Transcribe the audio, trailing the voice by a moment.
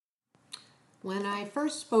When I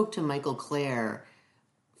first spoke to Michael Clare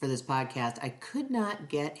for this podcast, I could not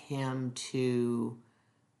get him to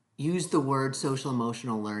use the word social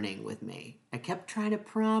emotional learning with me. I kept trying to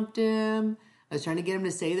prompt him. I was trying to get him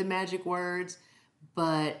to say the magic words,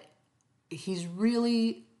 but he's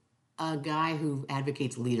really a guy who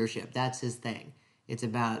advocates leadership. That's his thing. It's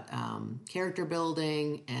about character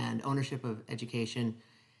building and ownership of education,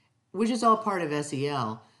 which is all part of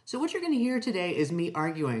SEL. So what you're going to hear today is me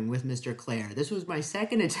arguing with Mr. Clare. This was my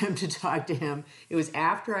second attempt to talk to him. It was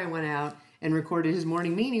after I went out and recorded his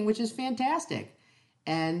morning meeting, which is fantastic.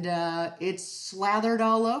 And it's slathered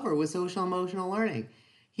all over with social emotional learning.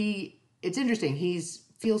 It's interesting.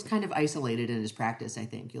 Feels kind of isolated in his practice, I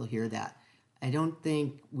think. You'll hear that. I don't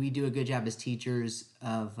think we do a good job as teachers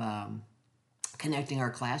of connecting our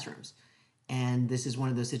classrooms. And this is one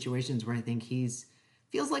of those situations where I think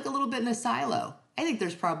feels like a little bit in a silo. I think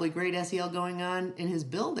there's probably great SEL going on in his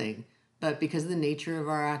building, but because of the nature of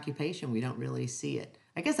our occupation, we don't really see it.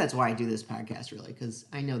 I guess that's why I do this podcast, really, because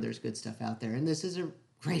I know there's good stuff out there. And this is a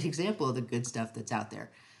great example of the good stuff that's out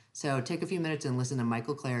there. So take a few minutes and listen to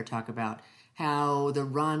Michael Clare talk about how the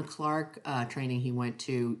Ron Clark training he went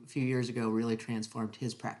to a few years ago really transformed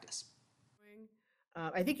his practice.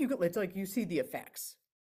 I think it's like you see the effects.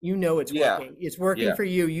 You know it's working. It's working for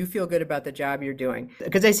you. You feel good about the job you're doing.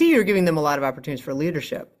 Because I see you're giving them a lot of opportunities for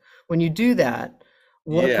leadership. When you do that,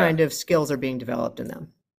 what kind of skills are being developed in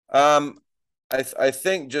them? I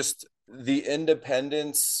think just the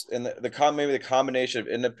independence and maybe the combination of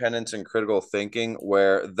independence and critical thinking,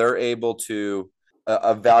 where they're able to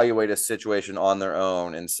evaluate a situation on their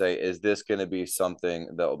own and say, is this going to be something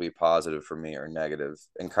that will be positive for me or negative,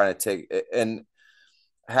 and kind of take and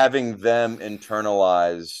having them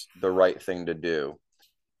internalize the right thing to do,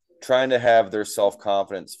 trying to have their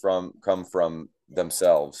self-confidence come from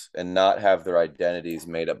themselves and not have their identities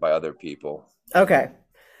made up by other people. Okay.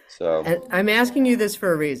 So, and I'm asking you this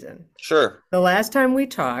for a reason. Sure. The last time we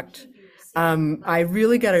talked, I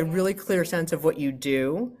really got a really clear sense of what you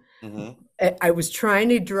do. Mm-hmm. I was trying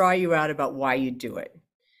to draw you out about why you do it.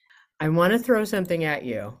 I want to throw something at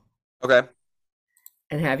you. Okay.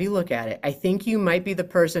 And have you look at it. I think you might be the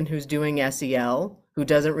person who's doing SEL who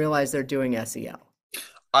doesn't realize they're doing SEL.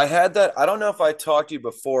 I had that. I don't know if I talked to you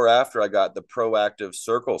before or after I got the proactive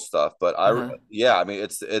circle stuff, but I mean,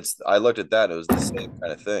 I looked at that. It was the same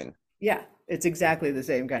kind of thing. Yeah, it's exactly the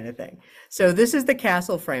same kind of thing. So this is the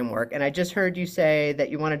Castle framework. And I just heard you say that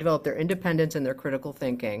you want to develop their independence and their critical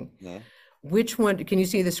thinking. Mm-hmm. Which one? Can you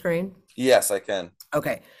see the screen? Yes, I can.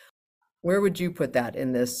 Okay. Where would you put that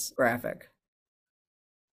in this graphic?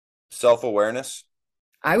 Self-awareness.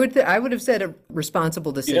 I would have said a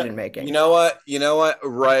responsible decision making. You know what?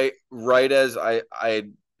 Right as I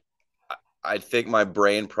think my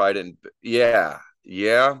brain pride and yeah.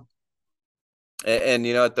 And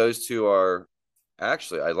you know what? Those two are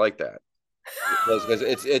actually, I like that because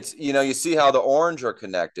it's you see how the orange are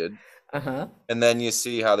connected, and then you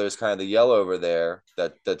see how there's kind of the yellow over there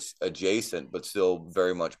that's adjacent but still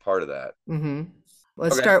very much part of that. Mm-hmm.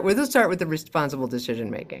 Let's start with the responsible decision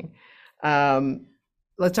making.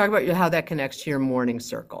 Let's talk about how that connects to your morning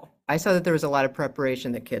circle. I saw that there was a lot of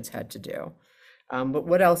preparation that kids had to do. But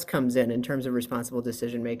what else comes in terms of responsible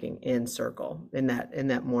decision making in circle in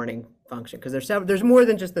that morning function? Because there's more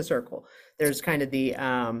than just the circle. There's kind of the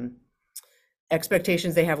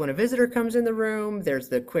expectations they have when a visitor comes in the room. There's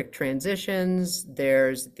the quick transitions.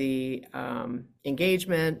 There's the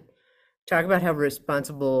engagement. Talk about how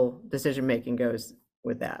responsible decision making goes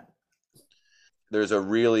with that. There's a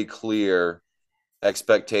really clear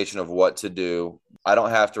expectation of what to do. I don't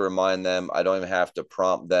have to remind them. I don't even have to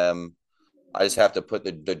prompt them. I just have to put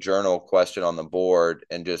the journal question on the board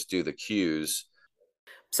and just do the cues.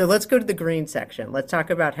 So let's go to the green section. Let's talk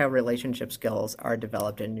about how relationship skills are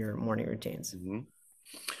developed in your morning routines. Mm-hmm.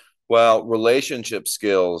 Well, relationship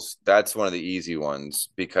skills, that's one of the easy ones,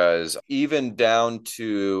 because even down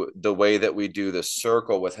to the way that we do the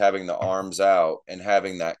circle with having the arms out and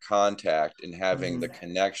having that contact and having the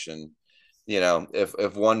connection,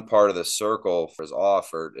 if one part of the circle is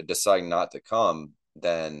off or deciding not to come,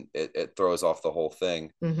 then it throws off the whole thing.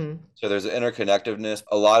 Mm-hmm. So there's an interconnectedness.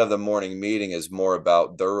 A lot of the morning meeting is more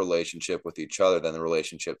about their relationship with each other than the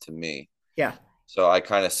relationship to me. Yeah. So I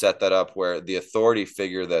kind of set that up where the authority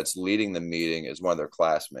figure that's leading the meeting is one of their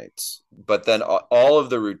classmates. But then all of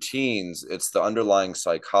the routines, it's the underlying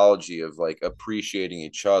psychology of like appreciating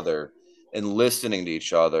each other and listening to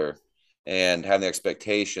each other and having the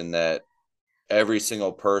expectation that every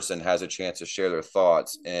single person has a chance to share their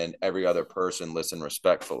thoughts and every other person listen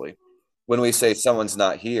respectfully. When we say someone's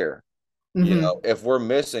not here, if we're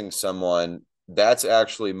missing someone, that's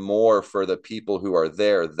actually more for the people who are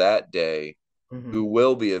there that day Mm-hmm. who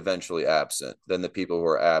will be eventually absent than the people who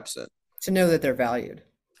are absent. To know that they're valued.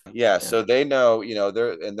 Yeah, Yeah. so they know,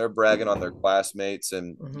 they're bragging on their classmates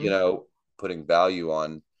and, Mm-hmm. putting value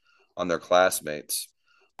on their classmates.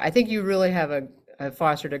 I think you really have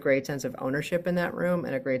fostered a great sense of ownership in that room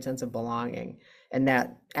and a great sense of belonging. And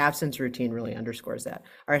that absence routine really underscores that.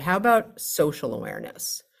 All right, how about social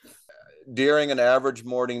awareness? During an average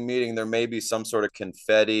morning meeting, there may be some sort of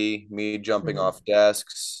confetti, me jumping Mm-hmm. off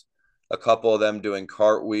desks, a couple of them doing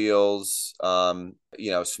cartwheels,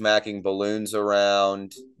 smacking balloons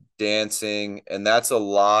around, dancing. And that's a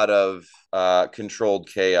lot of controlled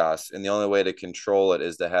chaos. And the only way to control it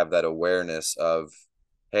is to have that awareness of,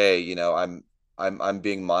 hey, I'm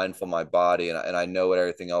being mindful of my body, and I know what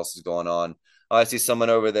everything else is going on. Oh, I see someone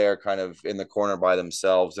over there kind of in the corner by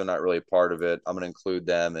themselves. They're not really part of it. I'm going to include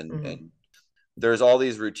them. Mm-hmm. And there's all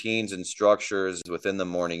these routines and structures within the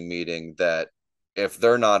morning meeting that if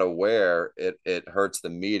they're not aware, it hurts the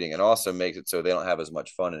meeting and also makes it so they don't have as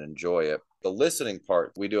much fun and enjoy it. The listening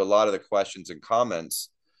part, we do a lot of the questions and comments.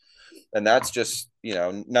 And that's just,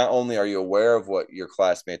 not only are you aware of what your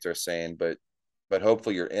classmates are saying, but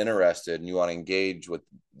hopefully you're interested and you want to engage with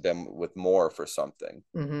them with more for something.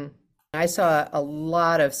 Mm-hmm. I saw a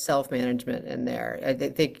lot of self-management in there. I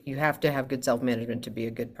think you have to have good self-management to be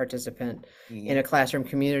a good participant in a classroom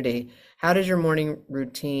community. How does your morning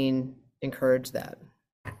routine encourage that?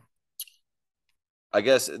 I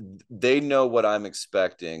guess they know what I'm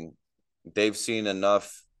expecting. They've seen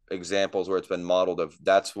enough examples where it's been modeled of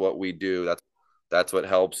that's what we do. That's what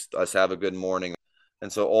helps us have a good morning.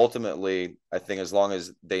 And so ultimately, I think as long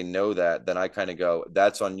as they know that, then I kind of go,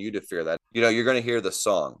 that's on you to figure that. You're going to hear the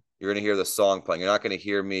song. You're going to hear the song playing. You're not going to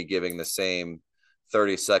hear me giving the same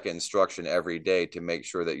 30-second instruction every day to make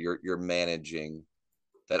sure that you're managing,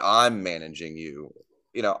 that I'm managing you.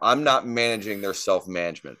 I'm not managing their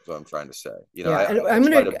self-management, is what I'm trying to say. Yeah, and I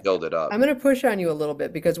try to build it up. I'm gonna push on you a little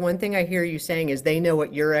bit because one thing I hear you saying is they know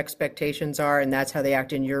what your expectations are and that's how they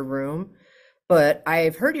act in your room. But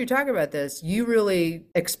I've heard you talk about this. You really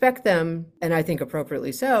expect them, and I think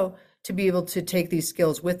appropriately so, to be able to take these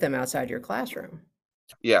skills with them outside your classroom.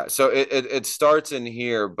 Yeah, so it starts in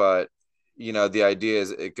here, but the idea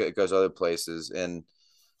is it goes other places. And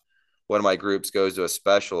one of my groups goes to a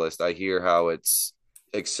specialist, I hear how it's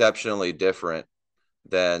exceptionally different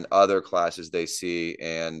than other classes they see,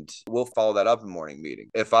 and we'll follow that up in morning meeting.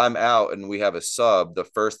 If I'm out and we have a sub, the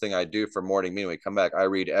first thing I do for morning meeting, we come back, I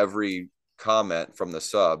read every comment from the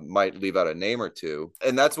sub, might leave out a name or two.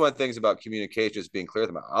 And that's one of the things about communication is being clear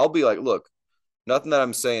with them. I'll be like, look, nothing that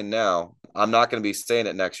I'm saying now, I'm not going to be saying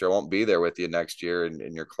it next year. I won't be there with you next year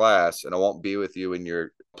in your class, and I won't be with you when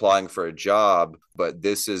you're applying for a job, but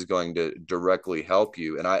this is going to directly help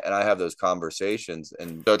you. And I have those conversations.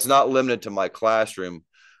 And so it's not limited to my classroom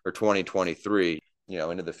or 2023,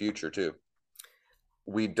 into the future too.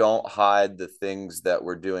 We don't hide the things that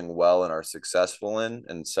we're doing well and are successful in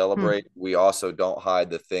and celebrate. We also don't hide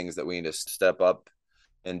the things that we need to step up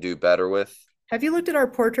and do better with. Have you looked at our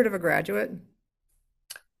portrait of a graduate?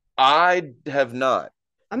 I have not.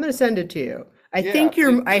 I'm going to send it to you. I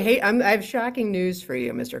have shocking news for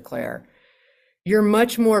you, Mr. Clare. You're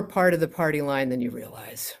much more part of the party line than you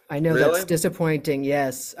realize. I know Really? That's disappointing.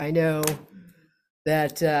 Yes, I know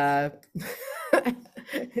that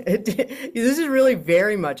this is really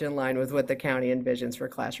very much in line with what the county envisions for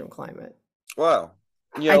classroom climate. Wow.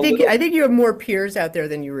 I think you have more peers out there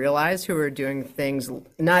than you realize who are doing things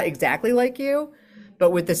not exactly like you,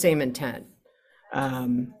 but with the same intent.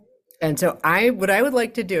 And so what I would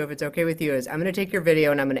like to do, if it's okay with you, is I'm going to take your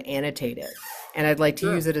video and I'm going to annotate it. And I'd like to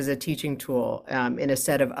use it as a teaching tool in a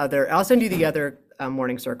set of I'll send you the other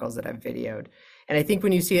morning circles that I've videoed. And I think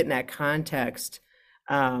when you see it in that context,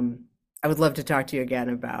 I would love to talk to you again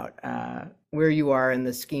about where you are in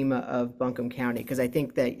the schema of Buncombe County, because I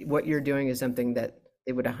think that what you're doing is something that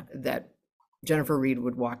that Jennifer Reed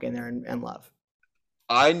would walk in there and love.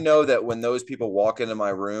 I know that when those people walk into my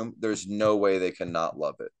room, there's no way they cannot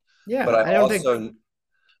love it. Yeah, but I don't think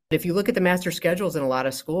if you look at the master schedules in a lot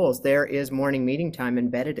of schools, there is morning meeting time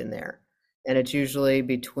embedded in there. And it's usually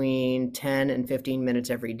between 10 and 15 minutes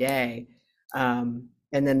every day. And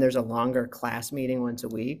then there's a longer class meeting once a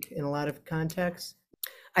week in a lot of contexts.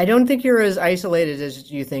 I don't think you're as isolated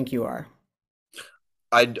as you think you are.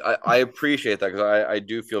 I appreciate that, because I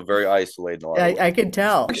do feel very isolated. I can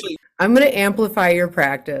tell. Actually, I'm going to amplify your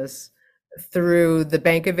practice through the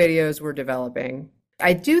bank of videos we're developing.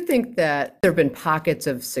 I do think that there have been pockets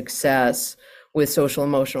of success with social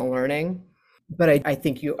emotional learning, but I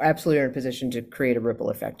think you absolutely are in a position to create a ripple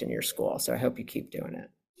effect in your school. So I hope you keep doing it.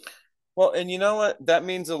 Well, and you know what? That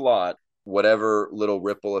means a lot. Whatever little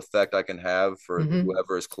ripple effect I can have for Hmm.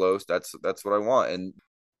 whoever is close, that's what I want. And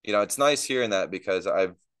it's nice hearing that because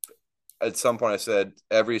I've at some point I said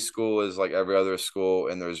every school is like every other school,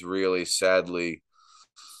 and there's really sadly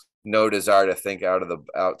no desire to think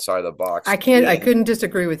outside the box. I couldn't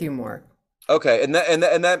disagree with you more. Okay, and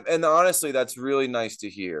honestly, that's really nice to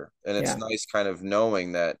hear, and it's Yeah. nice kind of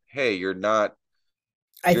knowing that hey, you're not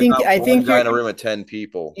I you're think not I one think guy you're in a room of 10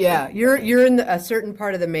 people. yeah, you're in a certain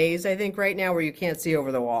part of the maze, I think, right now where you can't see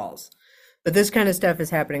over the walls. But this kind of stuff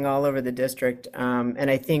is happening all over the district.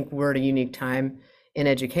 And I think we're at a unique time in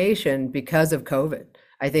education because of COVID.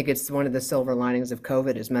 I think it's one of the silver linings of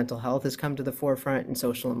COVID is mental health has come to the forefront and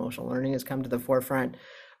social emotional learning has come to the forefront.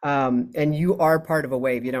 And you are part of a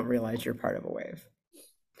wave. You don't realize you're part of a wave.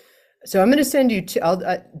 So I'm going to send you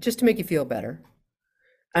to, just to make you feel better.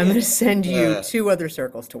 I'm going to send you Yeah. 2 other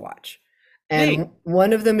circles to watch. Neat. And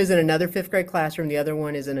one of them is in another 5th grade classroom. The other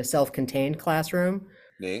one is in a self-contained classroom.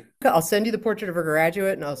 Neat. I'll send you the portrait of a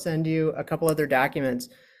graduate and I'll send you a couple other documents.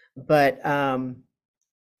 But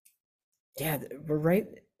yeah, we're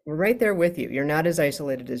right there with you. You're not as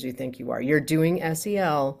isolated as you think you are. You're doing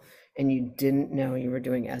SEL and you didn't know you were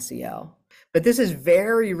doing SEL. But this is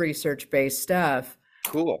very research-based stuff.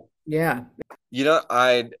 Cool. Yeah.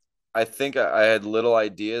 I think I had little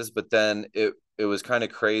ideas, but then it was kind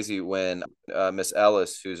of crazy when Miss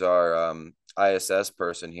Ellis, who's our ISS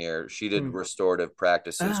person here, she did Hmm. restorative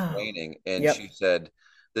practices Oh, training, and she yep. said,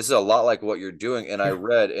 "This is a lot like what you're doing." And I Yeah.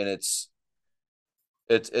 read, and it's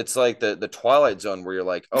like the Twilight Zone where you're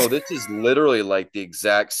like, "Oh, this is literally like the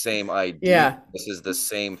exact same idea. Yeah. This is the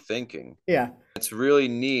same thinking." Yeah. It's really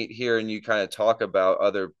neat hearing you kind of talk about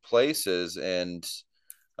other places and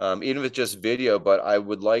even if it's just video, but I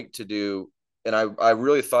would like to do, and I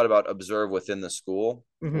really thought about observe within the school,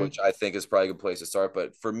 Hmm. which I think is probably a good place to start.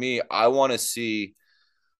 But for me, I want to see,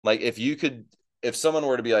 like, if someone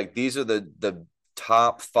were to be like, these are the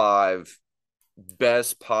top 5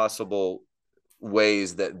 best possible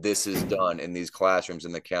ways that this is done in these classrooms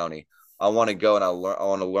in the county. I want to go and I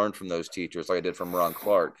want to learn from those teachers like I did from Ron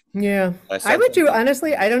Clark. Yeah. I I sent would them do, to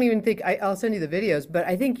honestly, I don't even think I'll send you the videos, but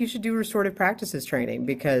I think you should do restorative practices training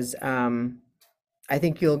because I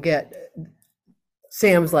think you'll get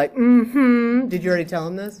Sam's like, mm-hmm. Did you already tell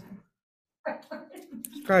him this?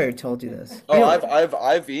 Probably already told you this. Oh,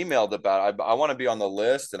 I've emailed about I want to be on the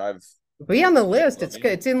list and I've Be on the list. It's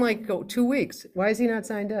good. It's in like 2 weeks. Why is he not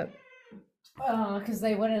signed up? Because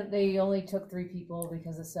they only took 3 people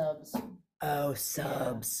because of subs. Oh,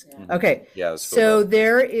 subs. Yeah. Okay. Yeah, let's go So back.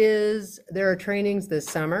 there are trainings this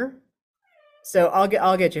summer. So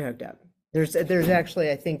I'll get you hooked up. There's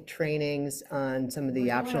actually I think trainings on some of the We're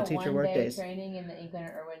doing optional a teacher one-day workdays. training in the England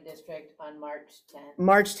and Irwin district on March 10th.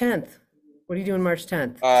 March 10th. What are you doing March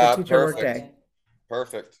 10th? It's a teacher Perfect. workday.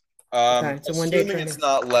 Perfect. Okay, it's a one-day Assuming it's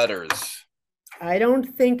training. not letters. I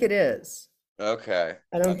don't think it is. Okay.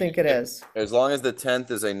 I don't think it is. As long as the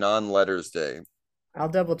 10th is a non-letters day. I'll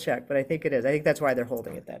double check, but I think it is. I think that's why they're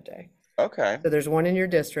holding it that day. Okay. So there's one in your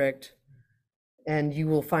district, and you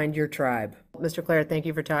will find your tribe. Mr. Clare, thank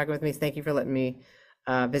you for talking with me. Thank you for letting me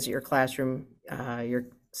visit your classroom. Your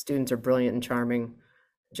students are brilliant and charming,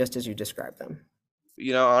 just as you described them.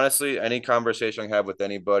 Honestly, any conversation I have with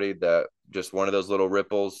anybody that just one of those little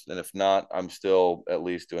ripples, and if not, I'm still at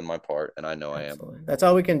least doing my part, and I know I am. Absolutely. That's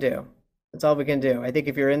all we can do. That's all we can do. I think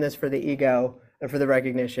if you're in this for the ego or for the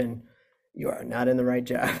recognition, you are not in the right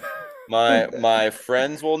job. My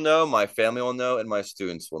friends will know, my family will know, and my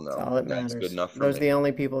students will know. That's all that That's matters. good enough for Those are me. the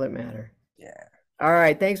only people that matter. Yeah. All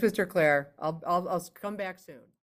right. Thanks, Mr. Clare. I'll come back soon.